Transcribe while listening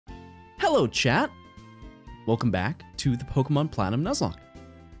Hello, chat. Welcome back to the Pokemon Platinum Nuzlocke.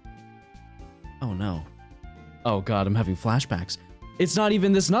 Oh no. Oh god, I'm having flashbacks. It's not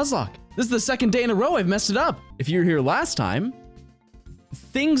even this Nuzlocke. This is the second day in a row I've messed it up. If you were here last time,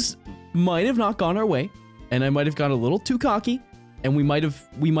 things might have not gone our way, and I might have got a little too cocky, and we might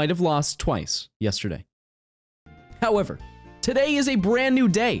have lost twice yesterday. However, today is a brand new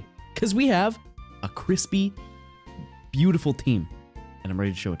day, because we have a crispy, beautiful team, and I'm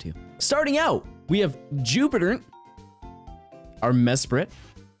ready to show it to you. Starting out, we have Jupiter, our Mesprit,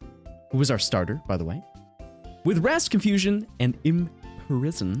 who was our starter, by the way, with Rest, Confusion, and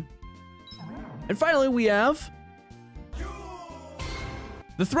Imprison. And finally, we have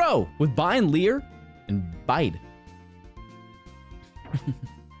the Throw, with Bind, Leer, and Bide.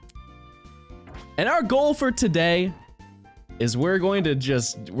 And our goal for today is we're gonna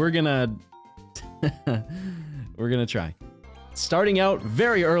try. Starting out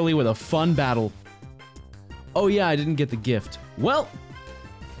very early with a fun battle. Oh yeah, I didn't get the gift. Well,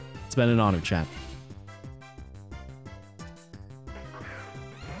 it's been an honor, chat.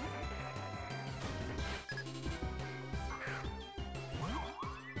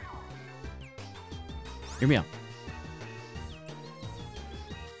 Hear me out.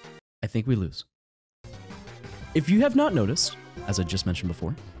 I think we lose. If you have not noticed, as I just mentioned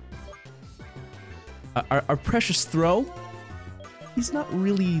before, our precious Throw, he's not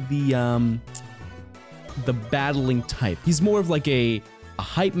really the battling type. He's more of like a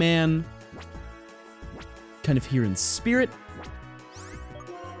hype man, kind of here in spirit.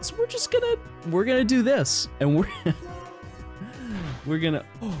 So we're gonna do this, and we're gonna,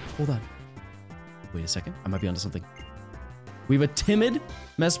 oh, hold on. Wait a second, I might be onto something. We have a timid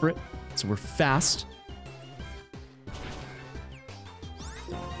Mesprit, so we're fast.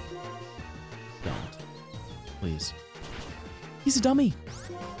 Don't. Please. He's a dummy.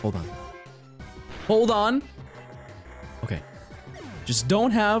 Hold on. Hold on. Okay. Just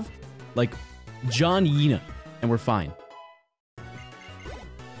don't have, like, John Yena, and we're fine.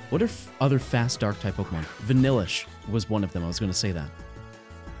 What are other fast dark type Pokemon? Vanillish was one of them. I was going to say that.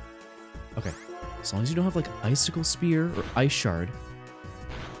 Okay. As long as you don't have, like, Icicle Spear or Ice Shard.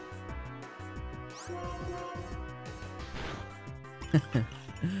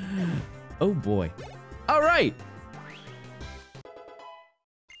 Oh boy. All right.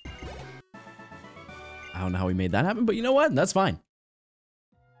 I don't know how we made that happen, but you know what? That's fine.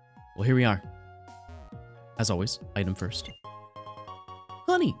 Well, here we are. As always, item first.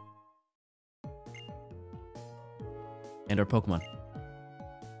 Honey. And our Pokemon.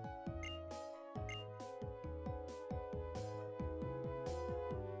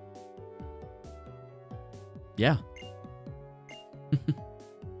 Yeah.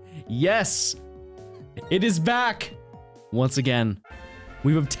 Yes! It is back! Once again,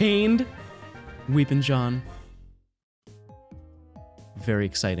 we've obtained Weepin' John. Very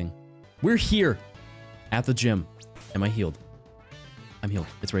exciting. We're here at the gym. Am I healed? I'm healed.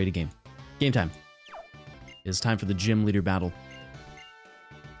 It's ready to game. Game time. It is time for the gym leader battle.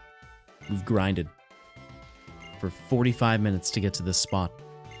 We've grinded for 45 minutes to get to this spot.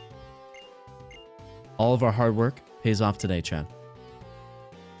 All of our hard work pays off today, Chad.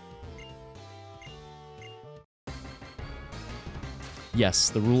 Yes,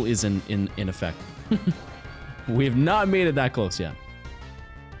 the rule is in effect. We have not made it that close yet.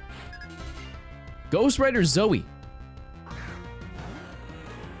 Ghost Rider Zoe.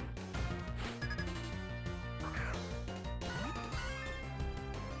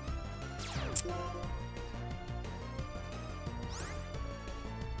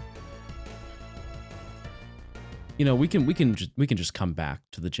 You know, we can just come back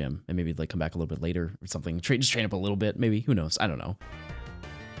to the gym and maybe like come back a little bit later or something. Just train up a little bit, maybe. Who knows? I don't know.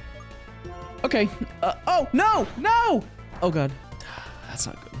 Okay. Oh no, no! Oh god, that's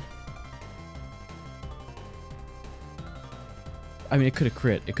not good. I mean, it could have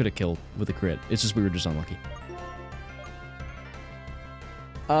crit. It could have killed with a crit. It's just we were just unlucky.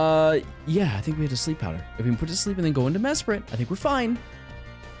 Yeah, I think we had a sleep powder. If we can put it to sleep and then go into Mesprit, I think we're fine.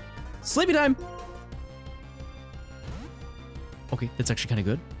 Sleepy time. Okay, that's actually kind of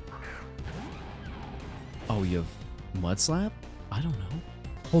good. Oh, you have Mud Slap? I don't know.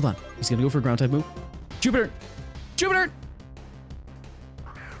 Hold on. He's going to go for a ground type move. Jupiter! Jupiter!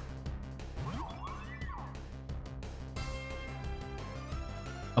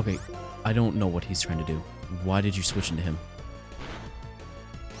 Okay, I don't know what he's trying to do. Why did you switch into him?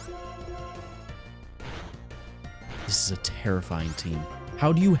 This is a terrifying team.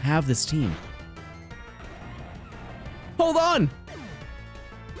 How do you have this team? Hold on!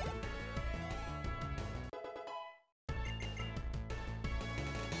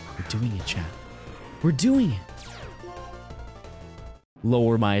 We're doing it, chat. We're doing it.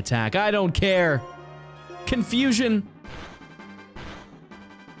 Lower my attack. I don't care. Confusion.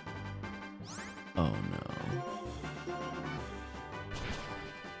 Oh no.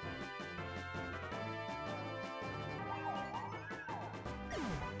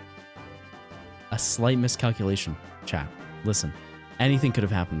 A slight miscalculation, chat. Listen, anything could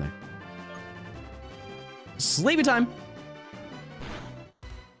have happened there. Sleepy time.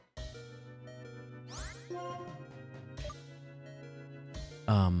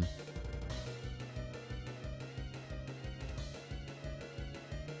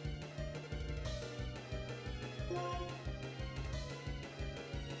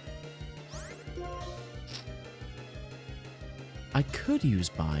 I could use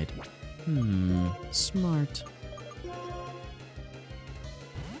Bide. Smart.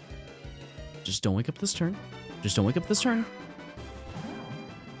 Just don't wake up this turn. Just don't wake up this turn.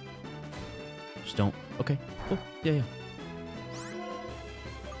 Just don't. Okay. Oh, yeah.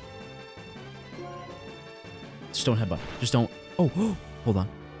 Just don't headbutt. Just don't. Oh, hold on.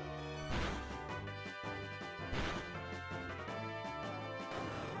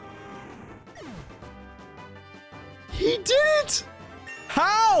 He did it!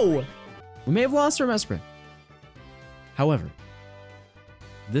 How? We may have lost our Mesprit. However,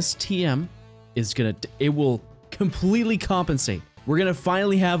 this TM is gonna, it will completely compensate. We're gonna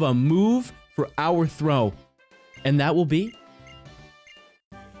finally have a move for our throw. And that will be...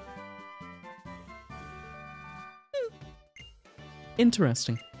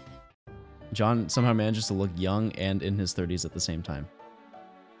 interesting. John somehow manages to look young and in his 30s at the same time.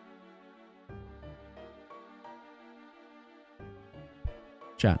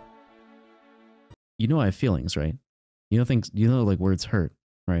 Chat. You know I have feelings, right? You know things, you know like words hurt,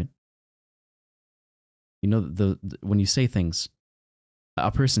 right? You know the when you say things,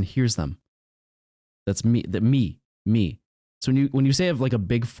 a person hears them. That's me, me. So when you say I have like a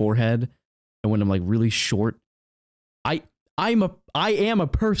big forehead and when I'm like really short, I am a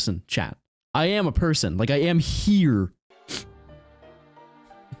person, chat. I am a person. Like I am here.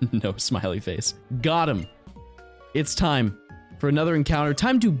 No smiley face. Got him. It's time for another encounter.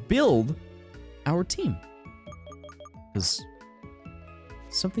 Time to build our team. Because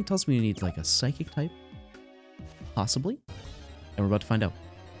something tells me we need like a psychic type. Possibly. And we're about to find out.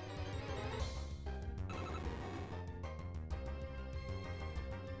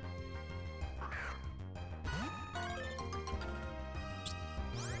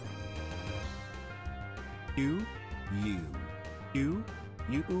 You.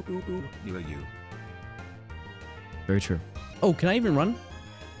 Very true. Oh, can I even run?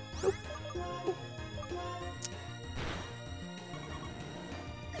 Nope.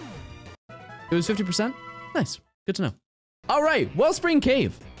 It was 50%? Nice. Good to know. All right, Wellspring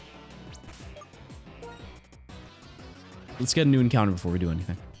Cave. Let's get a new encounter before we do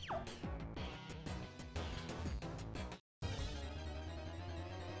anything.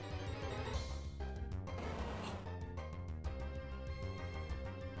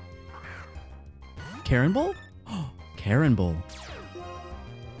 Karen Bull? Karen Bull.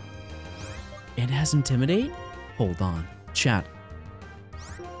 It has Intimidate? Hold on. Chat.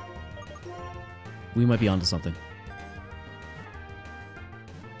 We might be onto something.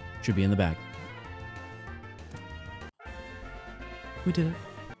 Should be in the bag. We did it.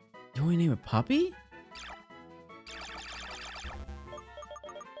 Do we name it Puppy?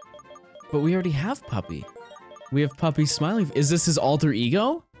 But we already have Puppy. We have Puppy Smiley. Is this his alter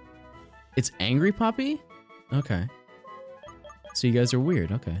ego? It's Angry Puppy? Okay. So you guys are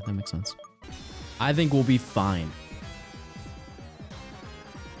weird. Okay, that makes sense. I think we'll be fine.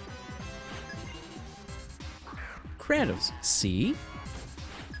 Kratos. See?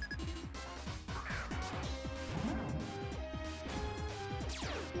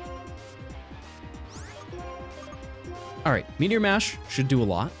 All right, Meteor Mash should do a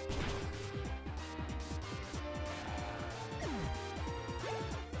lot.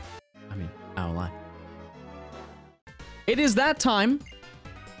 I mean, I don't lie. It is that time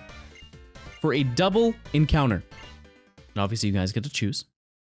for a double encounter. And obviously you guys get to choose.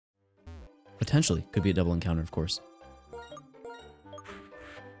 Potentially, could be a double encounter, of course.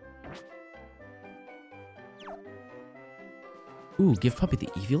 Ooh, give Puppy the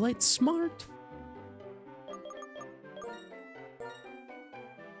Eviolite? Smart.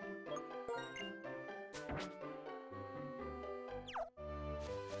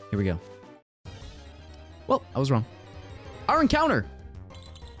 Here we go. Well, I was wrong. Our encounter.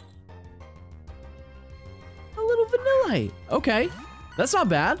 A little Vanillite. Okay. That's not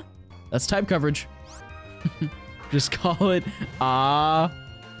bad. That's type coverage. Just call it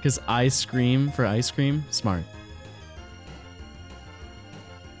Because I scream for ice cream. Smart.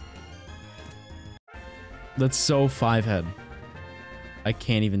 That's so 5-head. I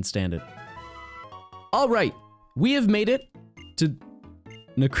can't even stand it. All right, we have made it to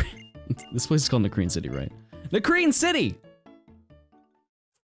this place is called Nakreen City, right? Nakreen City!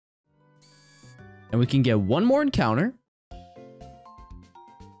 And we can get one more encounter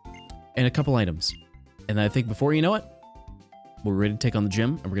and a couple items. And I think before you know it, we're ready to take on the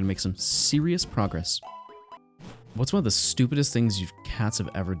gym and we're gonna make some serious progress. What's one of the stupidest things you cats have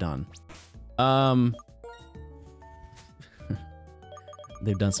ever done?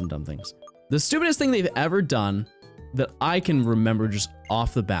 They've done some dumb things. The stupidest thing they've ever done that I can remember just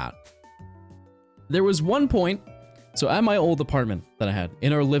off the bat. There was one point, so at my old apartment that I had,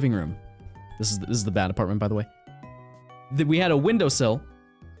 in our living room, this is the bad apartment, by the way, that we had a windowsill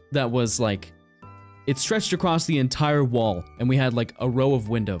that was like, it stretched across the entire wall, and we had like a row of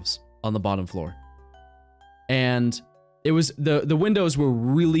windows on the bottom floor. And it was, the windows were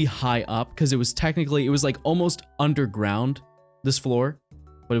really high up, because it was like almost underground, this floor,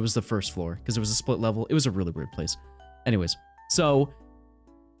 but it was the first floor, because it was a split level. It was a really weird place. Anyways, so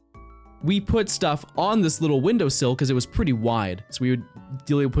we put stuff on this little windowsill because it was pretty wide. So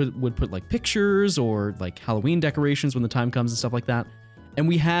Delia would put like pictures or like Halloween decorations when the time comes and stuff like that. And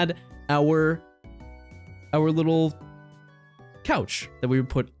we had our little couch that we would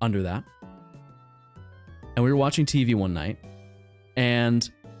put under that. And we were watching TV one night, and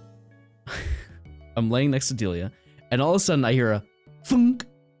I'm laying next to Delia, and all of a sudden I hear a thunk,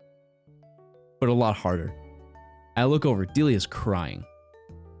 but a lot harder. I look over, Delia's crying.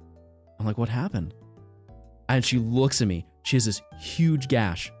 I'm like, what happened? And she looks at me. She has this huge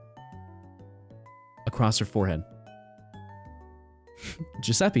gash across her forehead.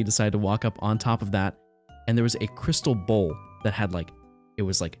 Giuseppe decided to walk up on top of that, and there was a crystal bowl that had it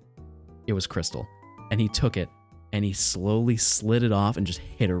was crystal. And he took it, and he slowly slid it off and just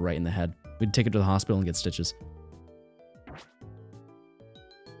hit her right in the head. We'd take her to the hospital and get stitches.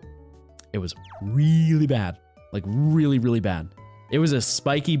 It was really bad. Like really, really bad. It was a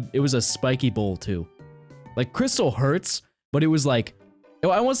spiky bowl too. Like crystal hurts, but it was like,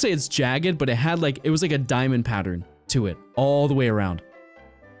 I won't say it's jagged, but it was like a diamond pattern to it all the way around.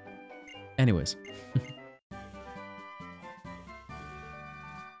 Anyways.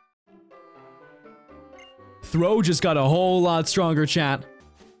 Throw just got a whole lot stronger, chat.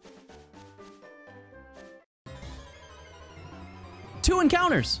 2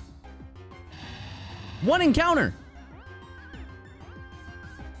 encounters. 1 encounter.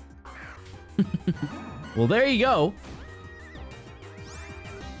 Well, there you go.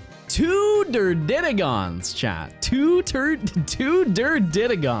 2 Durdidigons, chat. 2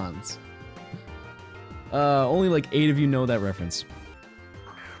 Durdidigons. Only like 8 of you know that reference.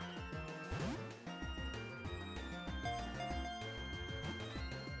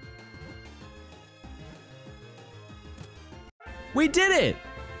 We did it!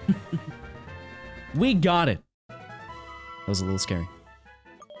 We got it. That was a little scary.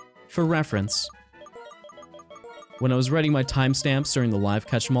 For reference, when I was writing my timestamps during the live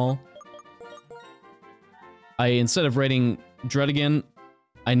catch 'em all, instead of writing Dredigan,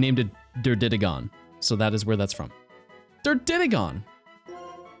 I named it Durdidigon. So that is where that's from. Durdidigon!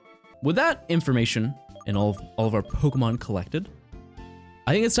 With that information and all of our Pokemon collected,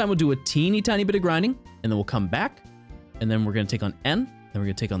 I think it's time we'll do a teeny tiny bit of grinding, and then we'll come back, and then we're gonna take on N, then we're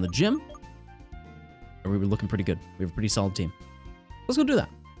gonna take on the gym, and we were looking pretty good. We have a pretty solid team. Let's go do that.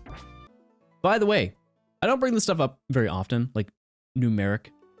 By the way, I don't bring this stuff up very often, like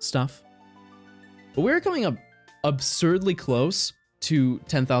numeric stuff, but we're coming up absurdly close to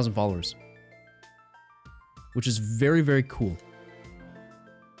 10,000 followers, which is very, very cool.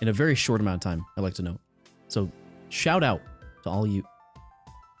 In a very short amount of time, I like to note. So shout out to all you.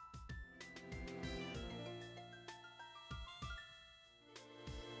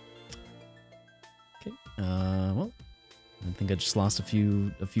 Okay, well, I think I just lost a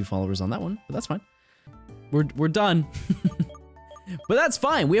few followers on that one, but that's fine. We're done. But that's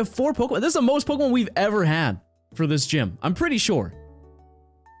fine. We have 4 Pokemon. This is the most Pokemon we've ever had for this gym. I'm pretty sure.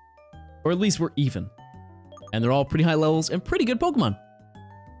 Or at least we're even. And they're all pretty high levels and pretty good Pokemon.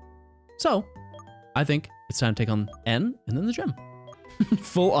 So, I think it's time to take on N and then the gym.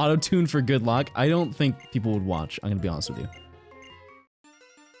 Full auto-tune for good luck. I don't think people would watch. I'm gonna be honest with you.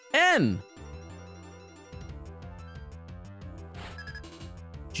 N!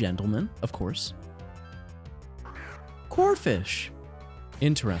 Gentleman, of course. Corphish.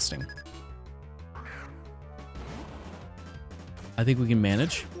 Interesting. I think we can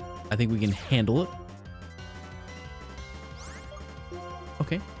manage. I think we can handle it.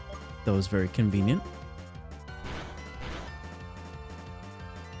 Okay, That was very convenient.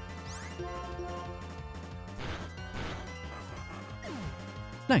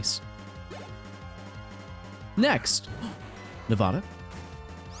 Nice. Next, Nevada.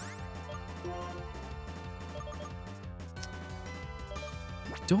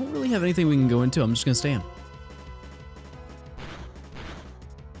 Don't really have anything we can go into. I'm just gonna stay in.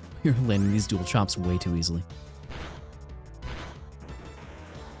 You're landing these dual chops way too easily.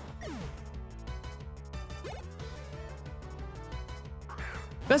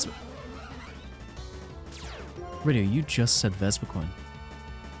 Vespa. Radio, you just said Vespiquen.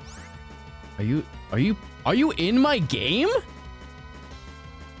 Are you in my game?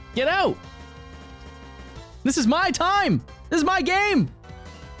 Get out! This is my time! This is my game!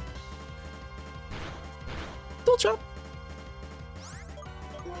 Dual chop.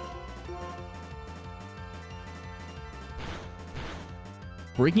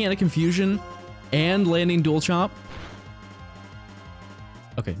 Breaking out of confusion and landing dual chop.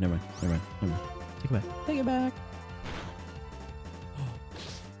 Okay, never mind. Take it back. Take it back.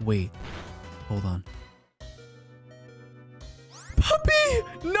 Wait. Hold on. Puppy!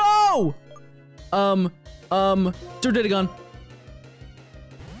 No! Dirtidigon.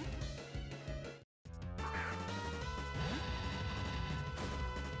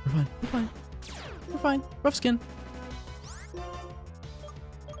 We're fine. Rough skin.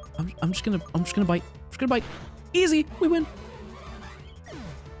 I'm just gonna bite. Easy, we win.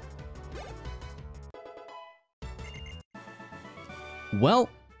 Well,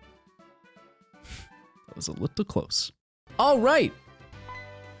 that was a little close. All right.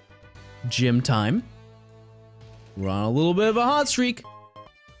 Gym time. We're on a little bit of a hot streak.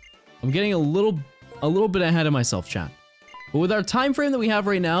 I'm getting a little bit ahead of myself, chat. But with our time frame that we have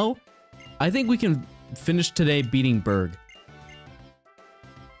right now, I think we can finish today beating Berg.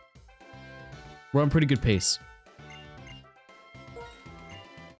 We're on pretty good pace.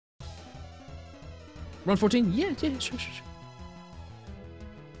 Run 14? Yeah, sure.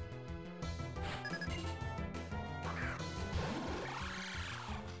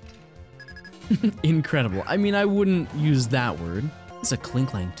 Incredible. I mean, I wouldn't use that word. It's a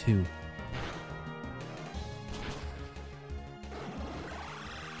Klinklang too.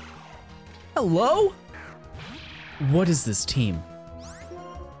 Hello? What is this team?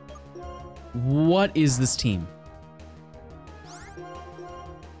 What is this team?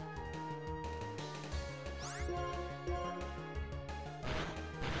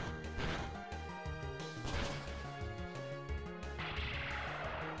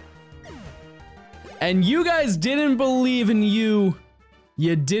 And you guys didn't believe in you.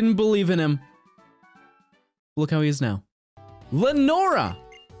 You didn't believe in him. Look how he is now. Lenora!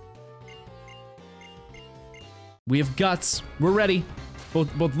 We have guts. We're ready.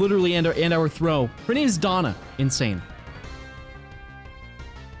 Both literally and our throw. Her name's Donna. Insane.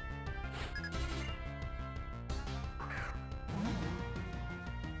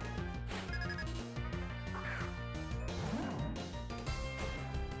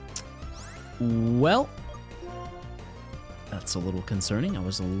 Well, that's a little concerning. I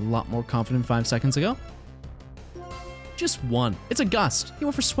was a lot more confident 5 seconds ago. Just one. It's a gust. He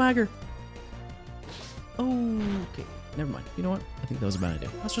went for swagger. Okay, never mind. You know what? I think that was a bad idea.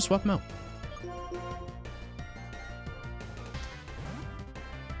 Let's just swap him out.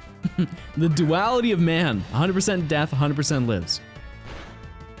 The duality of man. 100% death, 100% lives.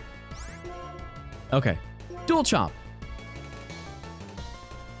 Okay. Dual chop.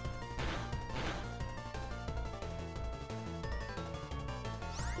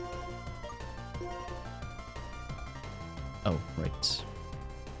 Oh, right.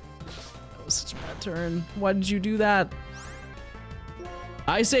 That was such a bad turn. Why did you do that?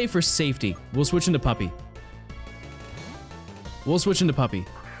 I say for safety, we'll switch into puppy. We'll switch into puppy.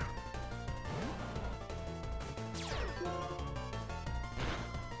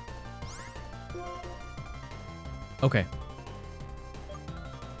 Okay.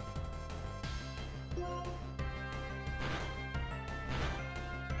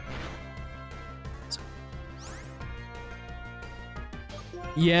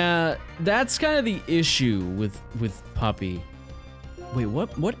 Yeah, that's kind of the issue with puppy. Wait,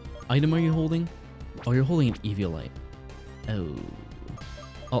 what item are you holding? Oh, you're holding an Eviolite. Oh.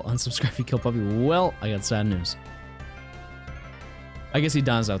 I'll unsubscribe if you kill puppy. Well, I got sad news. I guess he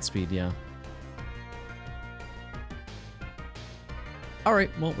does outspeed, yeah. All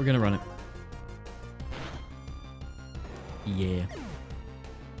right, well, we're gonna run it. Yeah.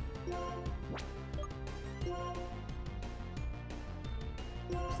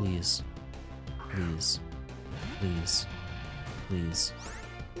 Please. Please. Please. Please.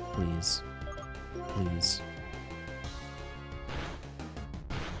 Please. Please.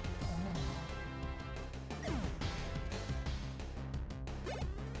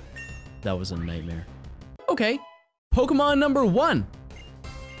 That was a nightmare. Okay. Pokemon number 1.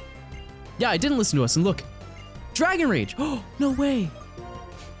 Yeah, I didn't listen to us, and look. Dragon Rage. Oh, no way.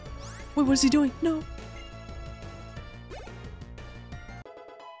 Wait, what is he doing? No.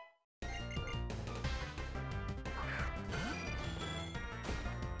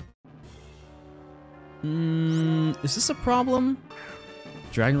 Is this a problem?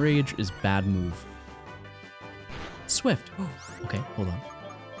 Dragon Rage is bad move. Swift. Oh, okay, hold on.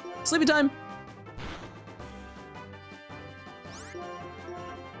 Sleepy time.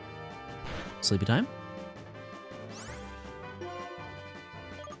 Sleepy time.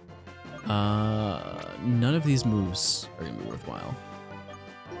 None of these moves are gonna be worthwhile.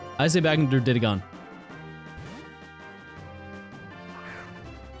 I say back into Didigon.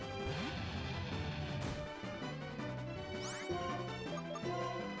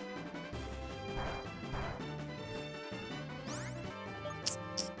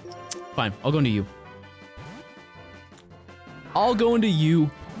 Fine, I'll go into you. I'll go into you.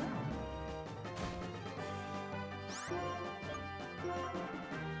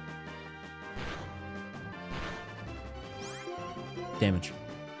 Damage.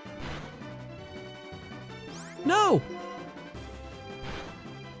 No!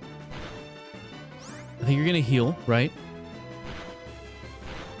 I think you're gonna heal, right?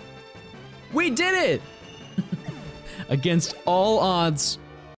 We did it! Against all odds.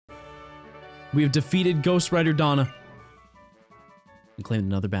 We have defeated Ghost Rider Donna. And claimed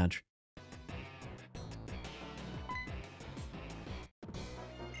another badge.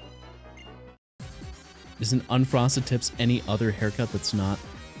 Isn't Unfrosted Tips any other haircut that's not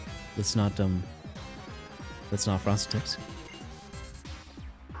Frosted Tips?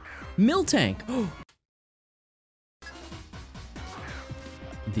 Miltank!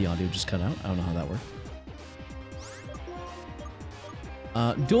 The audio just cut out. I don't know how that worked.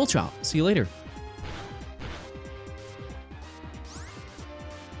 Dual Chop. See you later.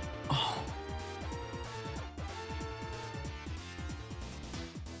 Oh.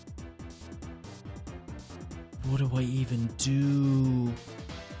 What do I even do?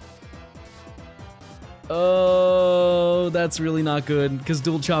 Oh, that's really not good, because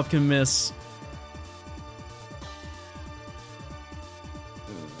Dual Chop can miss.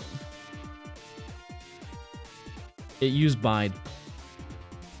 It used Bide.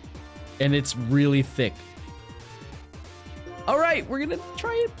 And it's really thick. All right, we're gonna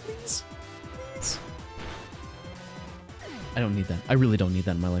try it, please. Please. I don't need that. I really don't need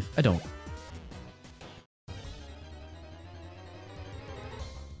that in my life. I don't.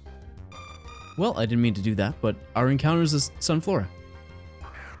 Well, I didn't mean to do that, but our encounters is Sunflora.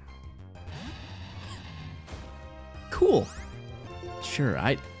 Cool. Sure,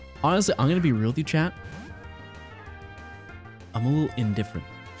 honestly, I'm gonna be real with you, chat. I'm a little indifferent.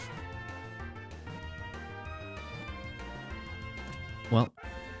 Well,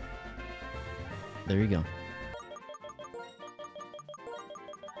 there you go.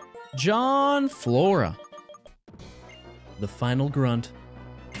 John Flora. The final grunt.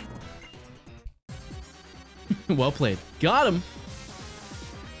 Well played. Got him.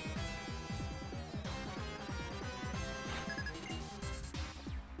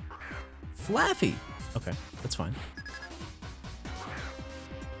 Flaffy. Okay, that's fine.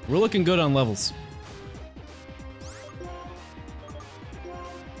 We're looking good on levels.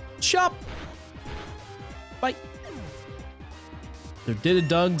 Chop. Bye. There did a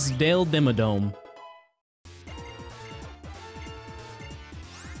Doug's Dale Demodome.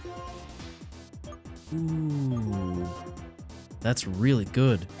 Ooh. That's really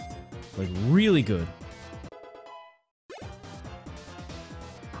good. Like, really good.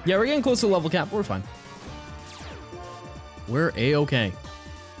 Yeah, we're getting close to level cap. We're fine. We're A-okay.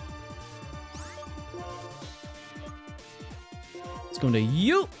 It's going to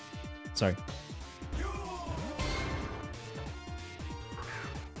you. Sorry.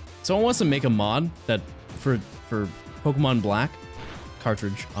 Someone wants to make a mod that for Pokemon Black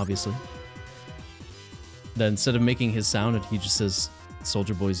cartridge, obviously. That instead of making his sound, he just says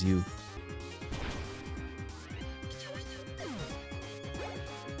Soldier Boy's you.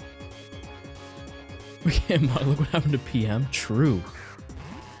 Okay, look what happened to PM. True.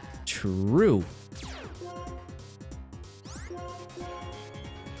 True.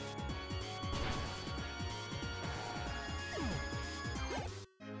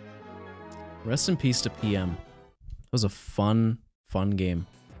 Rest in peace to PM. It was a fun game.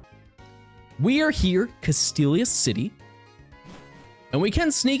 We are here, Castelia City. And we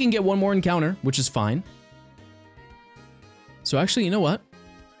can sneak and get one more encounter, which is fine. So actually, you know what?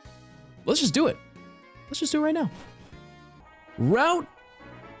 Let's just do it. Let's just do it right now. Route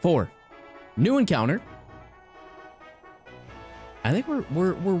 4. New encounter. I think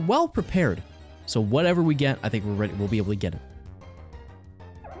we're well prepared. So whatever we get, I think we're ready. We'll be able to get it.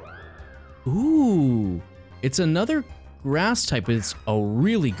 Ooh. It's another grass type, but it's a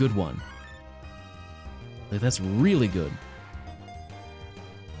really good one. Like, that's really good.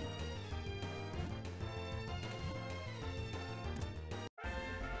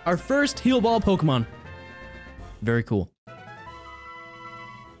 Our first heal ball Pokemon. Very cool.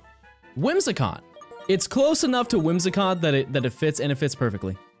 Whimsicott. It's close enough to Whimsicott that it fits, and it fits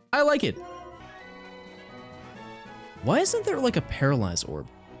perfectly. I like it. Why isn't there like a paralyzed orb?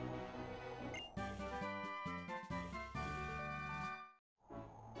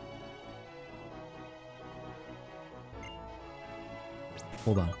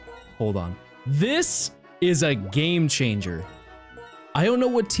 Hold on. Hold on. This is a game changer. I don't know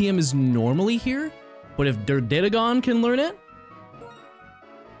what TM is normally here, but if Dirtdidagon can learn it...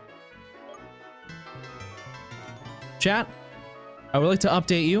 Chat, I would like to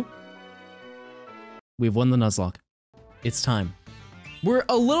update you. We've won the Nuzlocke. It's time. We're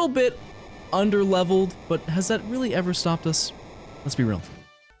a little bit under-leveled, but has that really ever stopped us? Let's be real.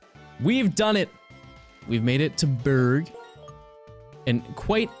 We've done it. We've made it to Berg. And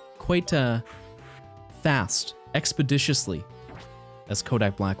quite fast, expeditiously, as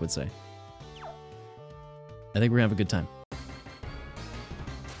Kodak Black would say. I think we're gonna have a good time.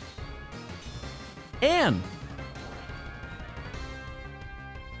 And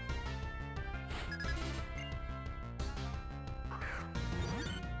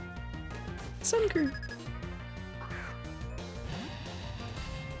Sunker.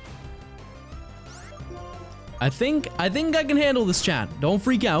 I think I can handle this, chat. Don't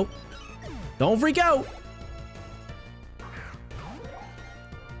freak out. Don't freak out.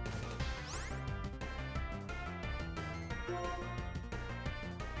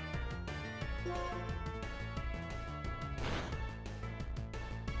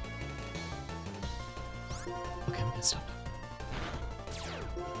 Okay, I'm gonna stop.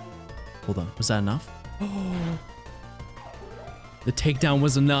 Hold on, was that enough? Oh, the takedown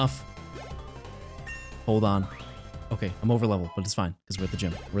was enough. Hold on. Okay, I'm over level, but it's fine, because we're at the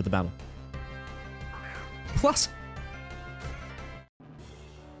gym. We're at the battle. Plus.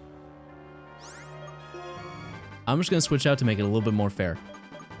 I'm just gonna switch out to make it a little bit more fair.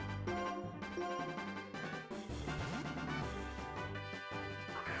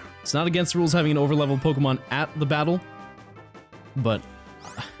 It's not against the rules having an over-leveled Pokemon at the battle, but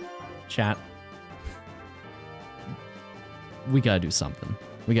chat, we gotta do something.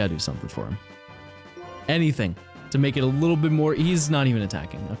 We gotta do something for him. Anything to make it a little bit more. He's not even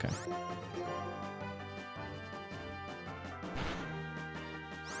attacking. Okay.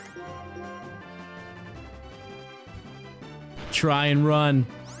 Try and run.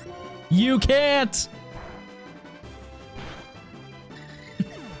 You can't.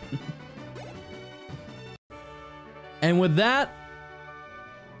 And with that,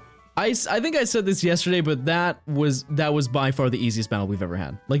 I think I said this yesterday, but that was by far the easiest battle we've ever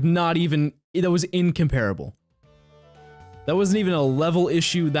had. Like, not even, that was incomparable. That wasn't even a level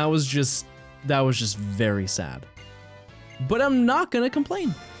issue. That was just very sad. But I'm not gonna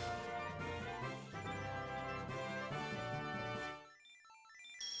complain.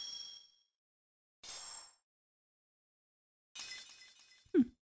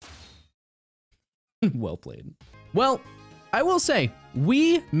 Well played. Well, I will say,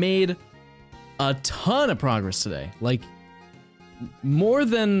 we made a ton of progress today. Like, more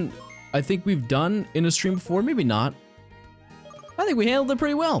than I think we've done in a stream before. Maybe not. I think we handled it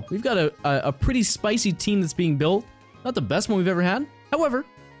pretty well. We've got a pretty spicy team that's being built. Not the best one we've ever had. However,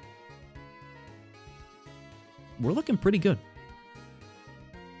 we're looking pretty good.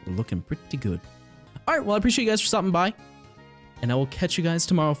 We're looking pretty good. All right, well, I appreciate you guys for stopping by. And I will catch you guys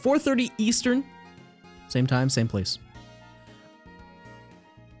tomorrow, 4:30 Eastern. Same time, same place.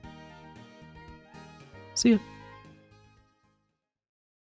 See ya.